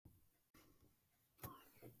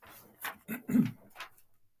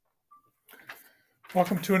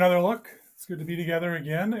Welcome to another look. It's good to be together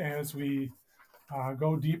again as we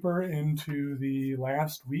go deeper into the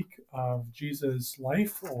last week of Jesus'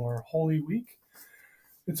 life, or Holy Week.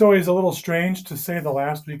 It's always a little strange to say the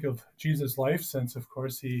last week of Jesus' life, since, of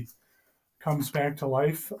course, he comes back to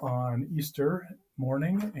life on Easter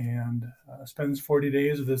morning and spends 40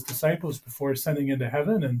 days with his disciples before ascending into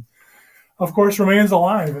heaven, and, of course, remains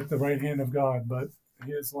alive at the right hand of God. But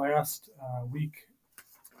his last week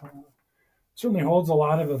certainly holds a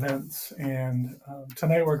lot of events, and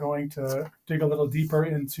tonight we're going to dig a little deeper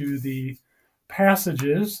into the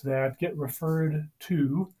passages that get referred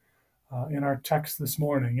to in our text this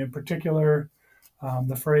morning. In particular,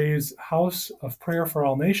 the phrase "house of prayer for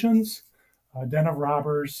all nations," "den of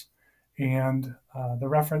robbers," and the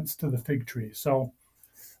reference to the fig tree. So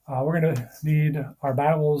we're going to need our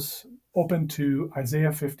Bibles open to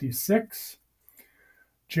Isaiah 56,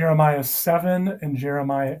 Jeremiah 7, and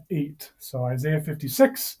Jeremiah 8. So Isaiah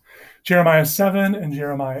 56, Jeremiah 7, and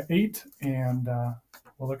Jeremiah 8, and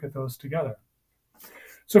we'll look at those together.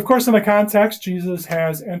 So, of course, in the context, Jesus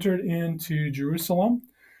has entered into Jerusalem.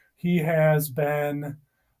 He has been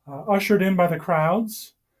ushered in by the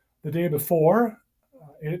crowds the day before.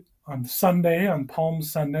 On Sunday, on Palm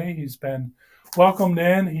Sunday, he's been welcomed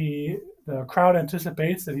in. The crowd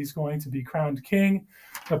anticipates that he's going to be crowned king.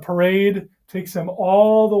 The parade takes him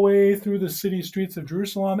all the way through the city streets of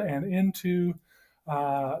Jerusalem and into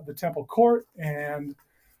the temple court, and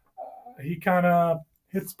he kind of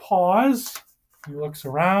hits pause. He looks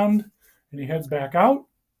around, and he heads back out,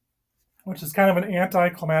 which is kind of an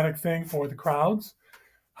anticlimactic thing for the crowds.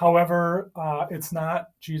 However, it's not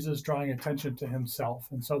Jesus drawing attention to himself.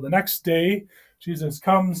 And so the next day, Jesus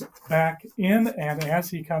comes back in, and as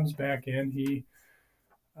he comes back in, he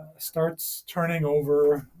starts turning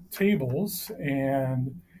over tables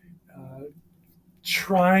and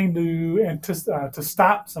trying to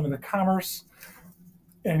stop some of the commerce.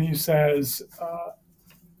 And he says,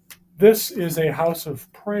 "This is a house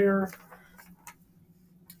of prayer.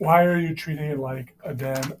 Why are you treating it like a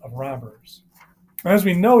den of robbers?" As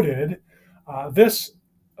we noted, this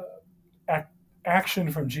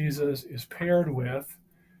action from Jesus is paired with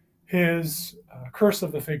his curse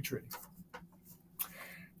of the fig tree.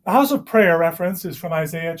 The house of prayer reference is from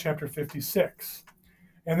Isaiah chapter 56.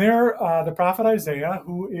 And there, the prophet Isaiah,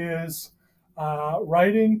 who is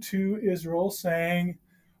writing to Israel, saying,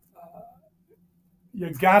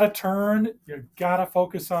 you got to turn, you got to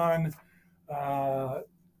focus on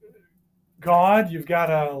God, you've got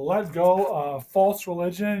to let go of false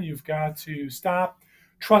religion, you've got to stop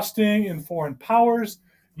trusting in foreign powers,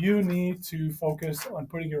 you need to focus on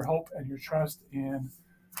putting your hope and your trust in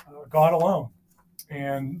God alone.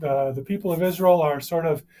 And the people of Israel are sort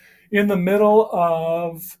of in the middle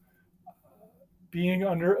of being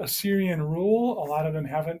under Assyrian rule. A lot of them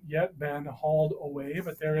haven't yet been hauled away,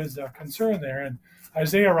 but there is a concern there. And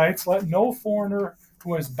Isaiah writes, "Let no foreigner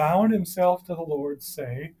who has bound himself to the Lord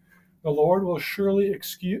say, 'The Lord will surely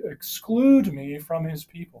exclude me from his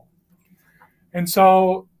people.'" And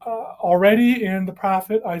so already in the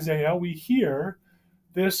prophet Isaiah, we hear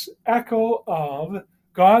this echo of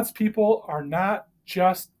God's people are not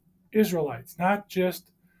just Israelites, not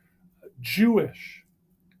just Jewish.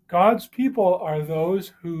 God's people are those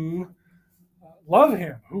who love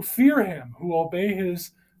him, who fear him, who obey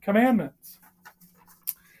his commandments.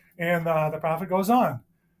 And the prophet goes on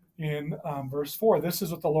in verse 4. "This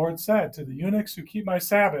is what the Lord said to the eunuchs who keep my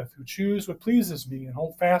Sabbath, who choose what pleases me and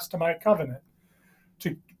hold fast to my covenant.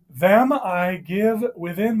 To them I give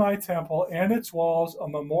within my temple and its walls a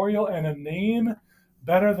memorial and a name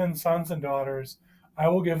better than sons and daughters. I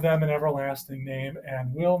will give them an everlasting name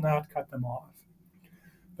and will not cut them off.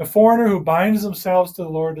 The foreigner who binds themselves to the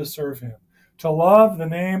Lord to serve him, to love the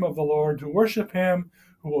name of the Lord, to worship him,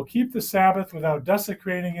 who will keep the Sabbath without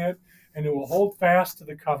desecrating it, and who will hold fast to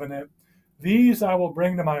the covenant, these I will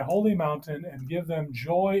bring to my holy mountain and give them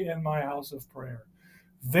joy in my house of prayer.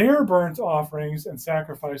 Their burnt offerings and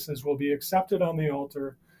sacrifices will be accepted on the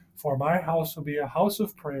altar, for my house will be a house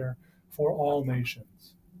of prayer for all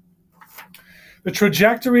nations." The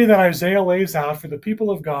trajectory that Isaiah lays out for the people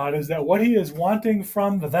of God is that what he is wanting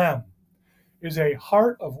from them is a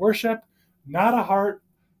heart of worship, not a heart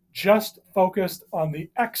just focused on the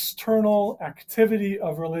external activity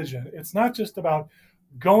of religion. It's not just about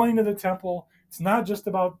going to the temple. It's not just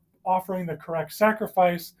about offering the correct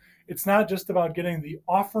sacrifice. It's not just about getting the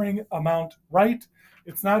offering amount right.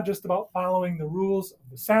 It's not just about following the rules of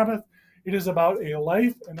the Sabbath. It is about a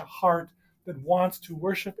life and a heart that wants to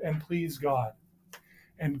worship and please God.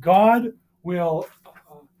 And God will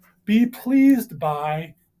be pleased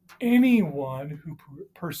by anyone who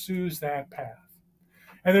pursues that path.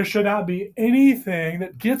 And there should not be anything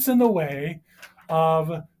that gets in the way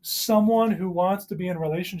of someone who wants to be in a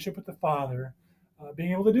relationship with the Father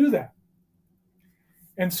being able to do that.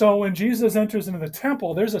 And so when Jesus enters into the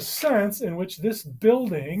temple, there's a sense in which this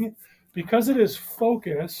building, because it is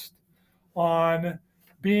focused on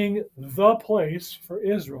being the place for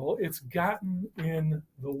Israel, it's gotten in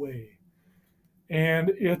the way.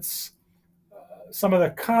 And it's some of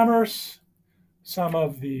the commerce, some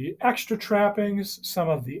of the extra trappings, some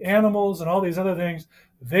of the animals, and all these other things,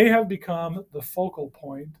 they have become the focal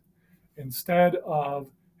point instead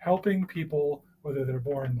of helping people, whether they're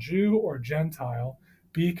born Jew or Gentile,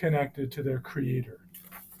 be connected to their Creator.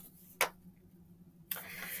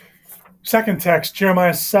 Second text,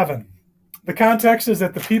 Jeremiah 7. The context is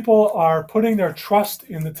that the people are putting their trust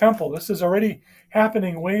in the temple. This is already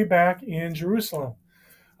happening way back in Jerusalem.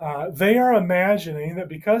 They are imagining that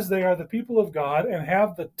because they are the people of God and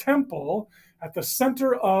have the temple at the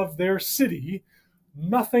center of their city,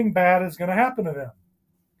 nothing bad is going to happen to them.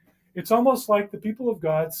 It's almost like the people of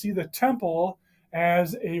God see the temple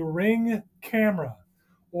as a ring camera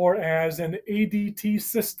or as an ADT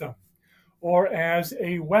system or as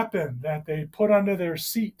a weapon that they put under their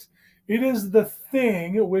seat. It is the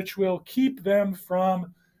thing which will keep them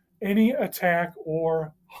from any attack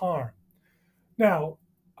or harm. Now,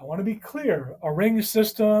 I want to be clear, a ring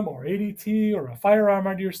system or ADT or a firearm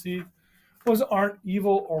under your seat, those aren't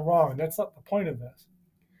evil or wrong. That's not the point of this.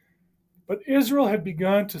 But Israel had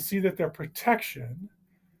begun to see that their protection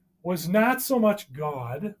was not so much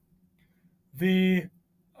God, the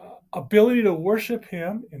ability to worship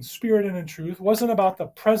Him in spirit and in truth wasn't about the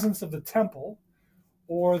presence of the temple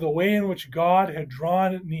or the way in which God had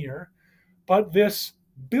drawn it near, but this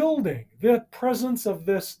building, the presence of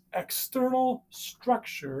this external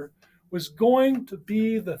structure was going to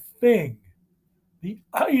be the thing, the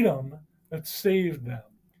item that saved them,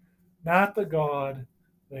 not the God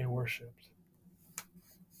they worshiped.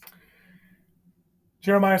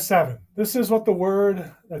 Jeremiah 7. This is what the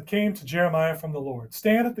word that came to Jeremiah from the Lord.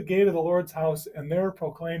 Stand at the gate of the Lord's house and there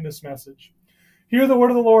proclaim this message. Hear the word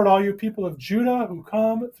of the Lord, all you people of Judah who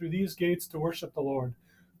come through these gates to worship the Lord.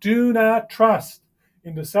 Do not trust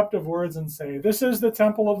in deceptive words and say, this is the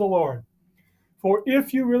temple of the Lord. For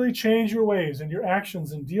if you really change your ways and your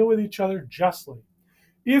actions and deal with each other justly,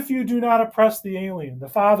 if you do not oppress the alien, the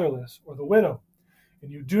fatherless, or the widow,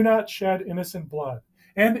 and you do not shed innocent blood,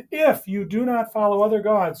 and if you do not follow other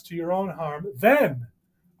gods to your own harm, then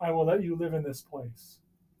I will let you live in this place.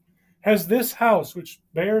 Has this house, which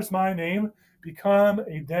bears my name, become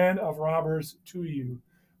a den of robbers to you?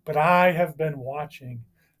 But I have been watching,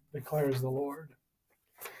 declares the Lord.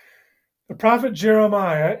 The prophet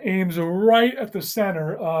Jeremiah aims right at the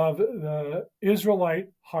center of the Israelite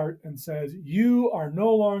heart and says, you are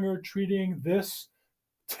no longer treating this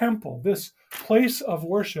temple, this place of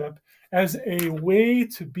worship, as a way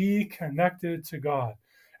to be connected to God,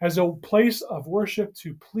 as a place of worship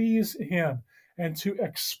to please Him and to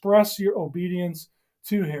express your obedience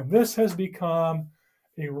to Him. This has become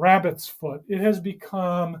a rabbit's foot. It has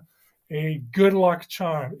become a good luck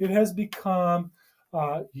charm. It has become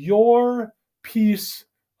your piece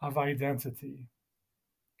of identity.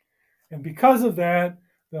 And because of that,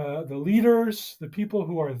 the leaders, the people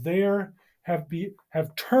who are there,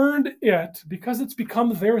 have turned it, because it's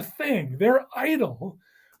become their thing, their idol.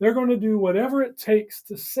 They're going to do whatever it takes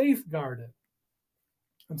to safeguard it.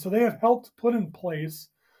 And so they have helped put in place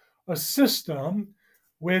a system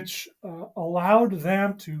which allowed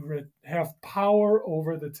them to have power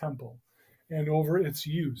over the temple and over its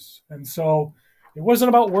use. And so it wasn't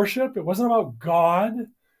about worship. It wasn't about God.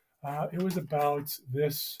 It was about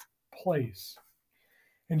this place.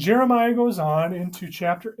 And Jeremiah goes on into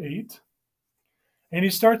chapter 8, and he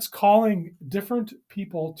starts calling different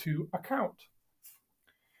people to account.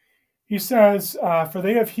 He says, for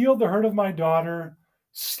they have healed the hurt of my daughter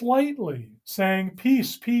slightly, saying,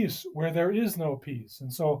 peace, peace, where there is no peace.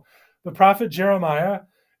 And so the prophet Jeremiah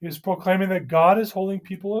is proclaiming that God is holding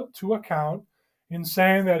people to account in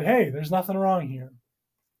saying that, hey, there's nothing wrong here.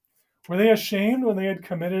 Were they ashamed when they had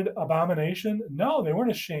committed abomination? No, they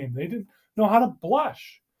weren't ashamed. They didn't know how to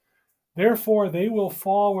blush. Therefore, they will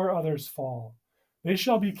fall where others fall. They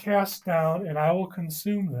shall be cast down, and I will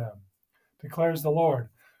consume them, declares the Lord.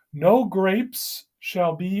 No grapes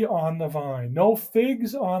shall be on the vine, no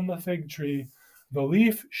figs on the fig tree. The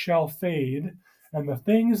leaf shall fade, and the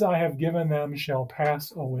things I have given them shall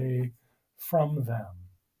pass away from them.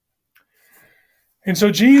 And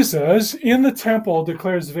so Jesus in the temple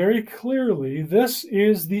declares very clearly this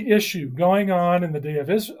is the issue going on in the day of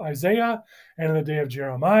Isaiah and in the day of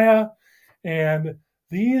Jeremiah. And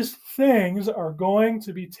these things are going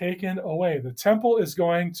to be taken away. The temple is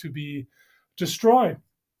going to be destroyed.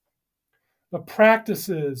 The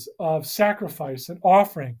practices of sacrifice and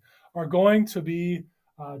offering are going to be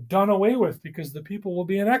done away with because the people will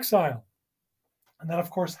be in exile. And that,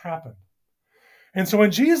 of course, happened. And so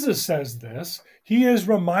when Jesus says this, he is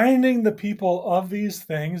reminding the people of these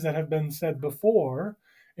things that have been said before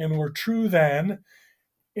and were true then.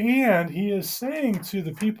 And he is saying to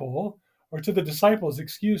the people, or to the disciples,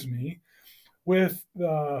 excuse me, with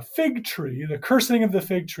the fig tree, the cursing of the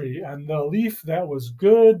fig tree, and the leaf that was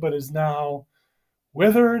good but is now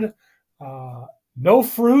withered, no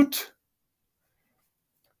fruit.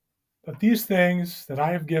 But these things that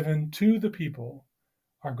I have given to the people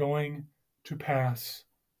are going to pass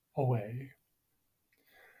away.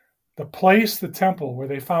 The place, the temple where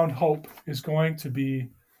they found hope, is going to be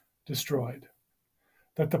destroyed.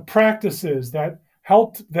 That the practices that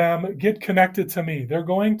helped them get connected to me, they're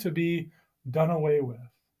going to be done away with.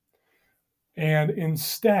 And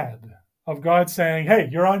instead of God saying, hey,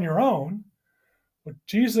 you're on your own, what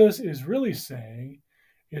Jesus is really saying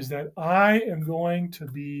is that I am going to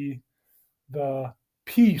be the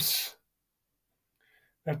peace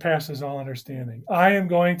that passes all understanding. I am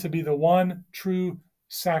going to be the one true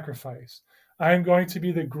sacrifice. I am going to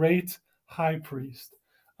be the great high priest.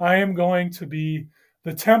 I am going to be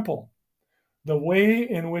the temple, the way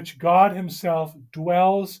in which God himself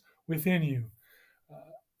dwells within you.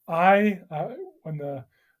 When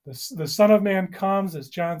the Son of Man comes, as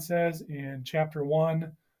John says in chapter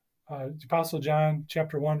 1, Apostle John,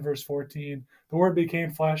 chapter 1, verse 14, the Word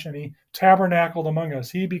became flesh and he tabernacled among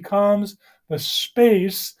us. He becomes the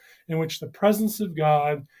space in which the presence of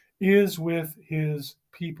God is with his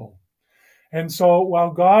people. And so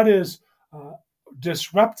while God is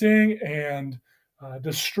disrupting and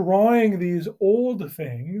destroying these old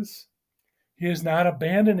things, he is not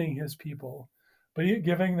abandoning his people, but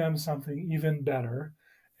giving them something even better,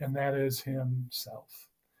 and that is himself.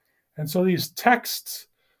 And so these texts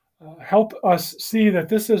help us see that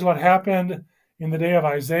this is what happened in the day of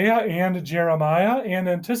Isaiah and Jeremiah, and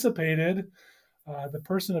anticipated the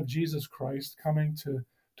person of Jesus Christ coming to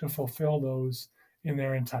fulfill those in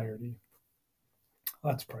their entirety.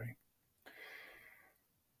 Let's pray.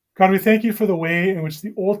 God, we thank you for the way in which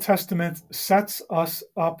the Old Testament sets us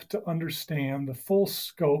up to understand the full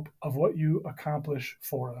scope of what you accomplish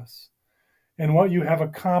for us and what you have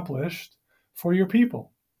accomplished for your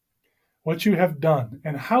people, what you have done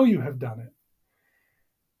and how you have done it.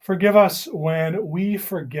 Forgive us when we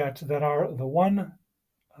forget that the one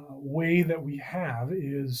way that we have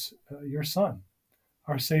is your Son,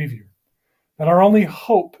 our Savior, that our only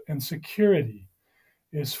hope and security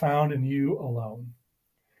is found in you alone.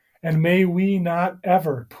 And may we not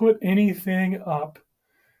ever put anything up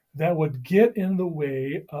that would get in the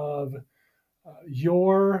way of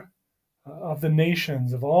of the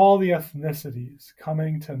nations, of all the ethnicities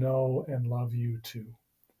coming to know and love you too.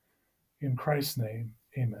 In Christ's name,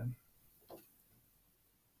 amen.